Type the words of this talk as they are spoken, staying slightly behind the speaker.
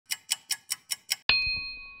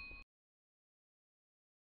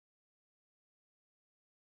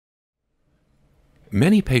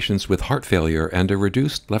Many patients with heart failure and a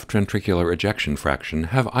reduced left ventricular ejection fraction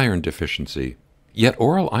have iron deficiency. Yet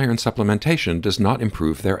oral iron supplementation does not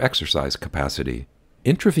improve their exercise capacity.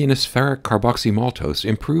 Intravenous ferric carboxymaltose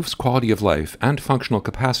improves quality of life and functional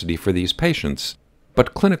capacity for these patients,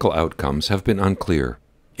 but clinical outcomes have been unclear.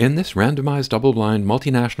 In this randomized double-blind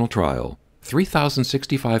multinational trial,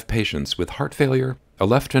 3,065 patients with heart failure, a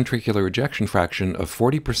left ventricular ejection fraction of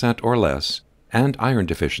 40% or less, and iron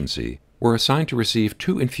deficiency were assigned to receive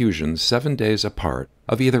 2 infusions 7 days apart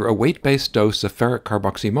of either a weight-based dose of ferric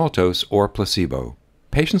carboxymaltose or placebo.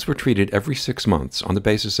 Patients were treated every 6 months on the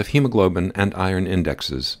basis of hemoglobin and iron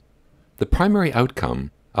indexes. The primary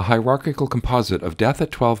outcome, a hierarchical composite of death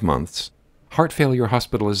at 12 months, heart failure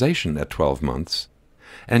hospitalization at 12 months,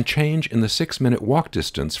 and change in the 6-minute walk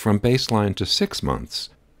distance from baseline to 6 months,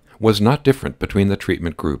 was not different between the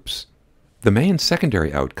treatment groups. The main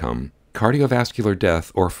secondary outcome, cardiovascular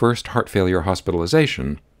death or first heart failure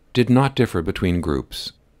hospitalization, did not differ between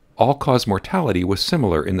groups. All-cause mortality was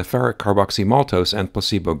similar in the ferric carboxymaltose and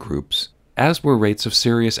placebo groups, as were rates of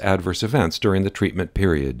serious adverse events during the treatment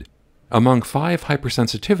period. Among 5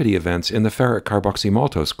 hypersensitivity events in the ferric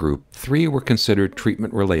carboxymaltose group, 3 were considered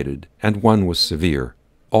treatment-related, and 1 was severe.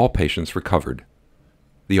 All patients recovered.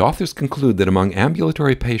 The authors conclude that among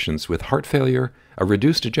ambulatory patients with heart failure, a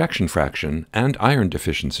reduced ejection fraction, and iron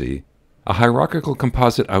deficiency, a hierarchical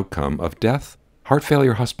composite outcome of death, heart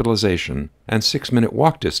failure hospitalization, and 6-minute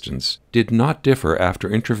walk distance did not differ after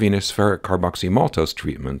intravenous ferric carboxymaltose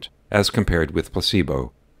treatment as compared with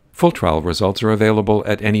placebo. Full trial results are available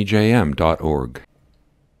at NEJM.org.